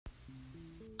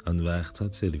آن وقتها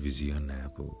تلویزیون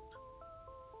نبود.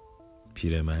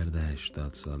 پیرمرد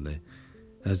 80 ساله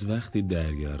از وقتی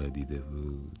دریا را دیده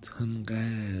بود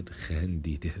انقدر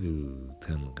خندیده بود